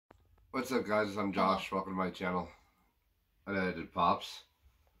What's up, guys? I'm Josh. Welcome to my channel. Unedited Pops.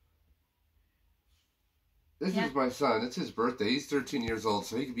 This is my son. It's his birthday. He's 13 years old,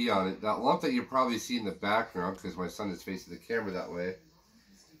 so he could be on it. That lump that you probably see in the background, because my son is facing the camera that way,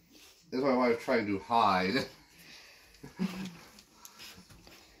 is my wife trying to hide.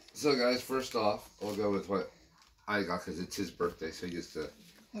 So, guys, first off, we'll go with what I got, because it's his birthday, so he gets to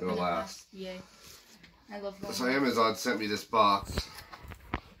go last. Yay. I love going. So Amazon sent me this box.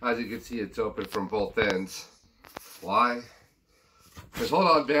 As you can see, it's open from both ends. Why? Because, hold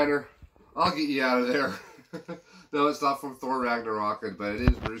on, Banner. I'll get you out of there. No, it's not from Thor Ragnarok, but it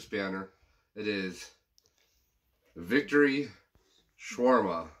is Bruce Banner. It is Victory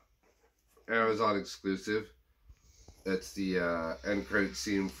Shawarma. Amazon exclusive. It's the end credit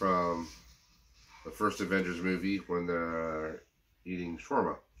scene from the first Avengers movie when they're eating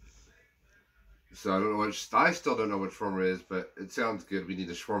shawarma. So I don't know what, I still don't know what shawarma is, but it sounds good. We need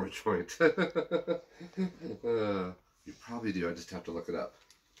a shawarma joint. You probably do, I just have to look it up.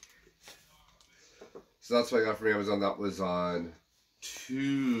 So that's what I got from Amazon. That was on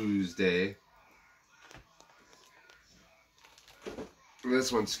Tuesday.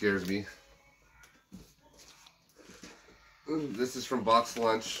 This one scares me. This is from Box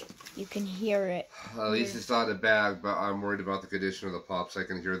Lunch. You can hear it. At least it's not in a bag, but I'm worried about the condition of the pops. I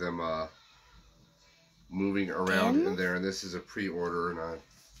can hear them moving around in there, and this is a pre-order, and it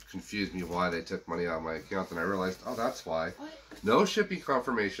confused me why they took money out of my account, and I realized, oh, that's why. What? No shipping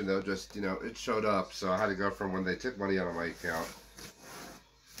confirmation, though, just, you know, it showed up, so I had to go from when they took money out of my account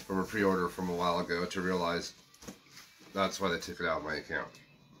from a pre-order from a while ago to realize that's why they took it out of my account.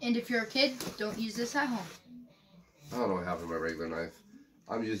 And if you're a kid, don't use this at home. I don't know what happened to my regular knife.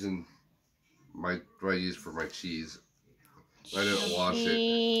 I'm using what I use for my cheese. I didn't wash it.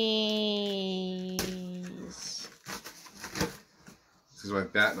 Because my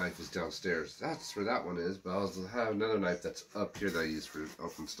bat knife is downstairs. That's where that one is, but I have another knife that's up here that I use for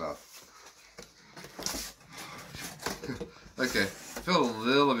open stuff. Okay, I feel a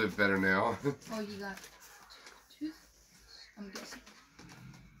little bit better now. Oh, you got two? I'm guessing.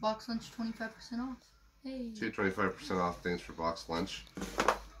 Box Lunch 25% off. Hey. 25% off. Thanks for Box Lunch.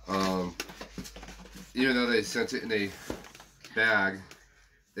 Even though they sent it in a bag,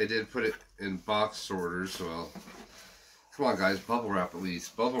 they did put it in box sorters. So, come on, guys, bubble wrap at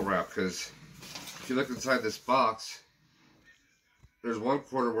least. Bubble wrap, because if you look inside this box, there's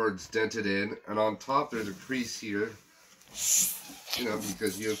 1/4 where it's dented in, and on top there's a crease here. You know,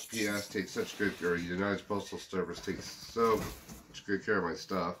 because USPS takes such good, or United Postal Service takes so much good care of my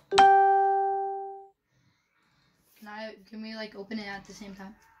stuff. Can we like open it at the same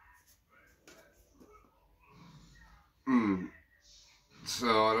time?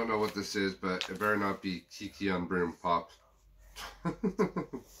 So I don't know what this is, but it better not be Kiki on Broom Pop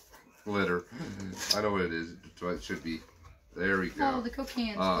glitter. I know what it is. It's what it should be. There we go. Oh, the Coke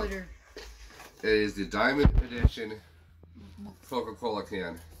cans glitter. It is the Diamond Edition Coca-Cola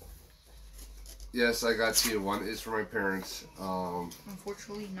can. Yes, I got two. One is for my parents.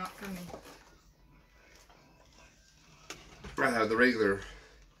 Unfortunately, not for me. I have the regular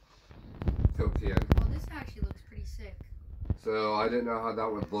Coke can. Oh, this actually looks pretty sick. So I didn't know how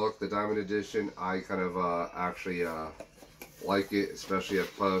that would look. The Diamond Edition, I kind of actually like it, especially up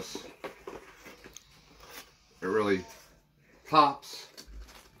close. It really pops.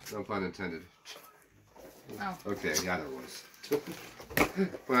 No pun intended. Oh. Okay, yeah, there was.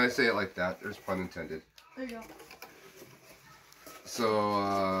 When I say it like that, there's pun intended. There you go.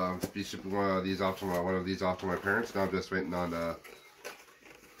 So be shipping one of these off to my parents. Now I'm just waiting on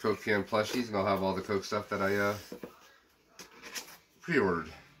Coke can plushies, and I'll have all the Coke stuff that I pre-ordered.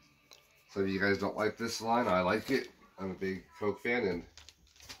 So if you guys don't like this line, I like it. I'm a big Coke fan, and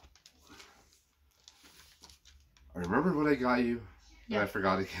I remembered what I got you, and I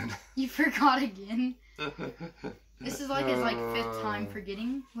forgot again. You forgot again? This is like his 5th time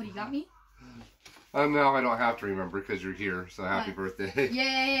forgetting what he got me. Now I don't have to remember because you're here, so happy birthday.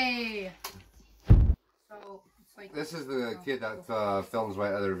 Yay! So, it's like... This is the kid that films my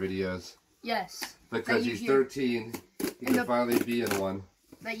other videos. Yes. Because he's 13, he can finally be in one.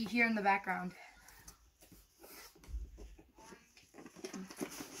 That you hear in the background.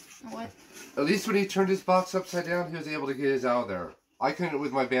 What? At least when he turned his box upside down, he was able to get his out of there. I couldn't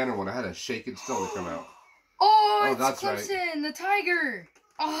with my Banner one. I had to shake it still to come out. Oh, it's that's Clemson, the tiger.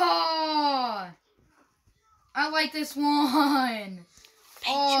 Oh, I like this one.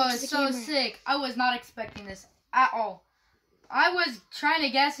 Oh, it's so sick. I was not expecting this at all. I was trying to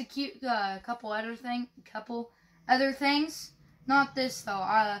guess a couple other things. Not this though.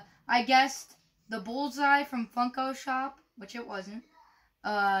 I guessed the bullseye from Funko Shop, which it wasn't.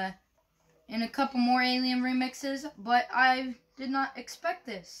 and a couple more Alien remixes, but I did not expect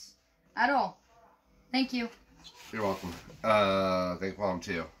this at all. Thank you. You're welcome. Thank Mom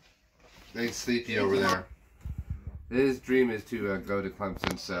too. Thanks Sleepy over you, Mom. there. His dream is to go to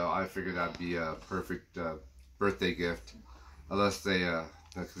Clemson, so I figured that'd be a perfect birthday gift. Unless they,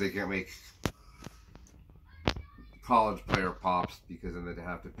 because they can't make college player pops because then they'd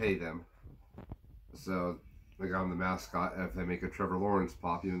have to pay them. So they got him the mascot. If they make a Trevor Lawrence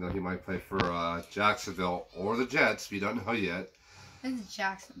pop, even though he might play for Jacksonville or the Jets, we don't know yet. It's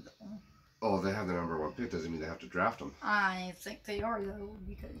Jacksonville. Oh, they have the #1 pick. Doesn't mean they have to draft him. I think they are though,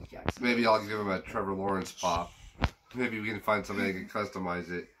 because Jacksonville. Maybe I'll give him a Trevor Lawrence pop. Maybe we can find somebody that can customize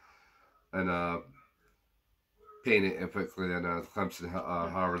it and paint it and put Clemson,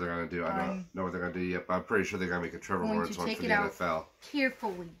 however they're going to do it. I don't know what they're going to do yet, but I'm pretty sure they're going to make a Trevor Lawrence one for the NFL.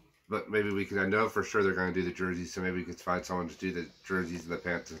 Carefully. But maybe we can, I know for sure they're going to do the jerseys, so maybe we could find someone to do the jerseys and the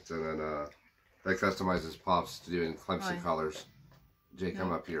pants and then they customize his pops to do in Clemson colors. Jake,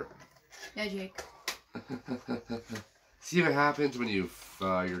 come up here. Yeah, Jake. See what happens when you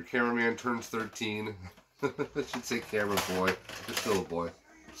your cameraman turns 13. I should say camera boy. He's still a boy.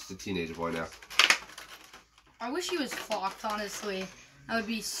 Just a teenage boy now. I wish he was flocked, honestly. That would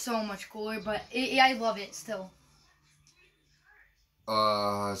be so much cooler, but I love it still.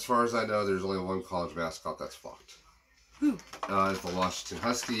 As far as I know, there's only one college mascot that's flocked. Who? It's the Washington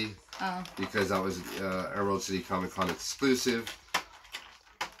Husky. Oh. Because that was Emerald City Comic Con exclusive.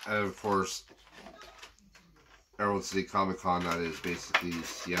 And of course, Emerald City Comic Con, that is basically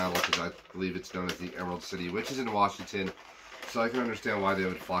Seattle, because I believe it's known as the Emerald City, which is in Washington. So I can understand why they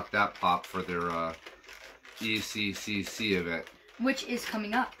would flock that pop for their ECCC event. Which is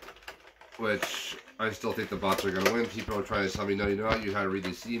coming up. Which I still think the bots are going to win. People are trying to tell me, no, you know what, you had to read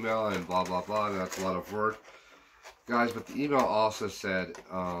this email and blah, blah, blah, and that's a lot of work. Guys, but the email also said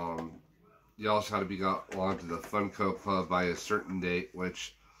you also had to be belong to the Funko Club by a certain date,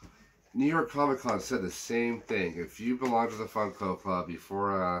 which New York Comic Con said the same thing. If you belong to the Funko Club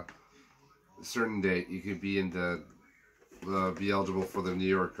before a certain date, you could be in be eligible for the New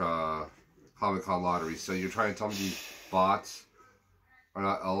York Comic Con lottery. So you're trying to tell me these bots are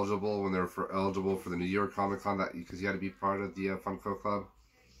not eligible when they're eligible for the New York Comic Con because you had to be part of the Funko Club?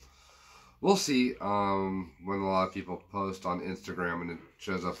 We'll see when a lot of people post on Instagram and it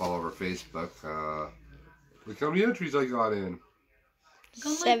shows up all over Facebook. Look how many entries I got in.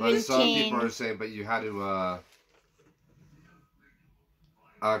 17. But some people are saying, but you had to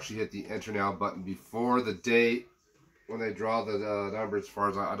actually hit the enter now button before the date when they draw the numbers. As far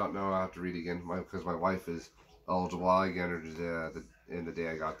as I don't know, I have to read again because my wife is eligible. I entered in the day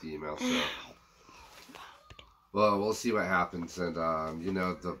I got the email. So, well, we'll see what happens. And you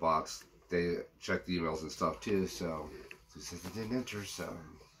know, the bots, they check the emails and stuff too. So it says they didn't enter. So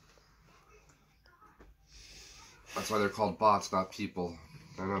that's why they're called bots, not people.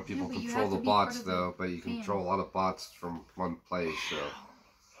 I know people control the bots though, but you control a lot of bots from one place. So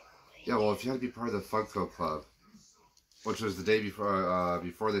yeah, well, if you had to be part of the Funko Club, which was the day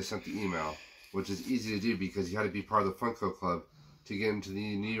before they sent the email, which is easy to do because you had to be part of the Funko Club to get into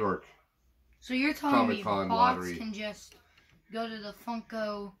the New York So you're telling me Comic-Con bots lottery. can just go to the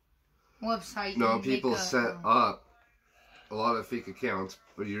Funko website No, and people make set up a lot of fake accounts,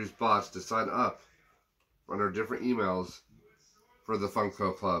 but use bots to sign up under different emails for the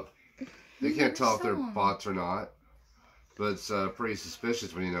Funko Club. They can't tell if they're bots or not, but it's pretty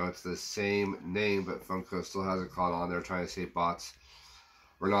suspicious when you know it's the same name, but Funko still has it caught on there trying to say bots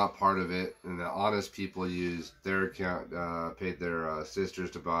were not part of it, and the honest people used their account, paid their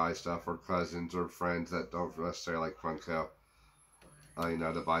sisters to buy stuff, or cousins, or friends that don't necessarily like Funko, you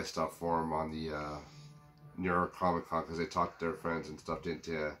know, to buy stuff for them on the New York Comic Con because they talked to their friends and stuff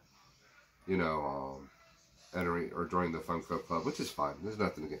into, you know, entering or joining the Funko Club, which is fine. There's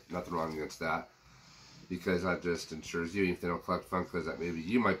nothing wrong against that, because that just ensures you, if they don't collect Funkos, that maybe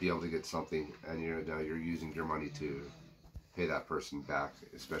you might be able to get something, and you know you're using your money to pay that person back,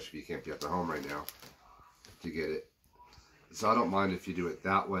 especially if you can't be at their home right now to get it. So I don't mind if you do it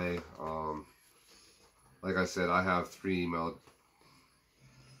that way. Like I said, I have three email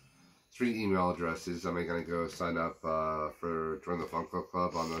addresses. Am I going to go sign up for join the Funko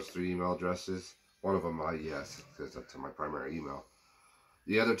Club on those 3 email addresses? One of them, yes, because that's my primary email.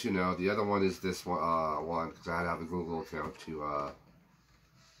 The other 2, no. The other one is this one because I had to have a Google account to,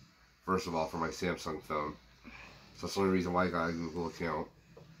 first of all, for my Samsung phone. So that's the only reason why I got a Google account.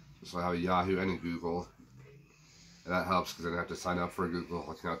 So I have a Yahoo and a Google. And that helps because I don't have to sign up for a Google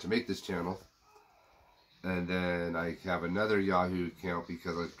account to make this channel. And then I have another Yahoo account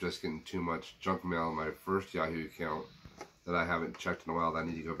because I was just getting too much junk mail on my first Yahoo account. that I haven't checked in a while that I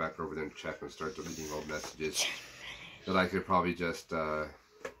need to go back over there and check and start deleting old messages. That I could probably just sign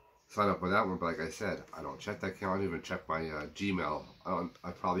up with that one, but like I said, I don't check that account. I don't even check my Gmail.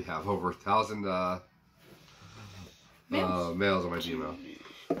 I probably have over 1,000 mails on my Gmail.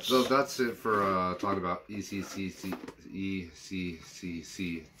 So that's it for talking about ECCC.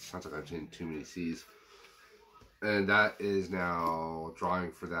 Sounds like I'm saying too many C's. And that is now,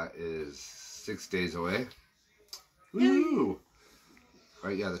 drawing for that is 6 days away. Woo!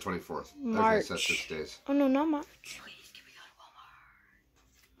 Right, yeah, the 24th. March. Okay, so 6 days. Oh no, not March. Please, can we go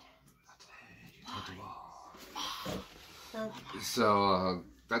to Walmart? So,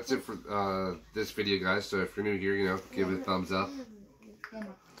 that's it for this video, guys. So if you're new here, you know, give it a thumbs up.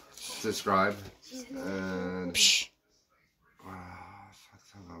 Subscribe. And...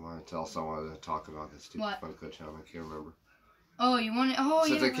 I want to tell someone to talk about this stupid Funko channel. I can't remember. Oh, you want it? Oh,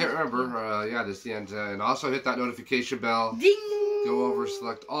 Since yeah. I can't remember, yeah, this is the end. And also hit that notification bell. Ding! Go over,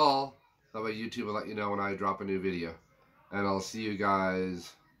 select all. That way YouTube will let you know when I drop a new video. And I'll see you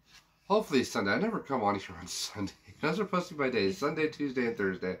guys hopefully Sunday. I never come on here on Sunday. Those are supposed to be my days. Sunday, Tuesday, and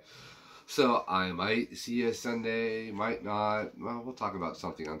Thursday. So I might see you Sunday, might not. Well, we'll talk about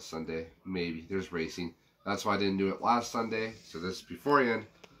something on Sunday. Maybe. There's racing. That's why I didn't do it last Sunday. So this is beforehand.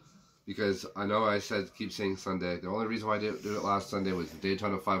 Because I know I keep saying Sunday. The only reason why I didn't do it last Sunday was the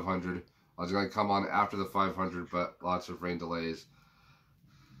Daytona 500. I was going to come on after the 500, but lots of rain delays.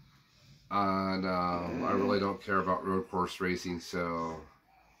 And I really don't care about road course racing, so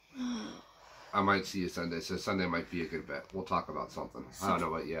I might see you Sunday. So Sunday might be a good bet. We'll talk about something. I don't know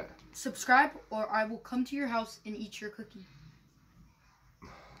what yet. Subscribe, or I will come to your house and eat your cookie.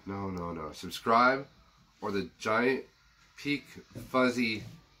 No. Subscribe, or the giant peak fuzzy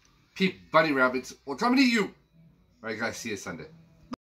peep bunny rabbits will come to you. Alright guys, see you Sunday.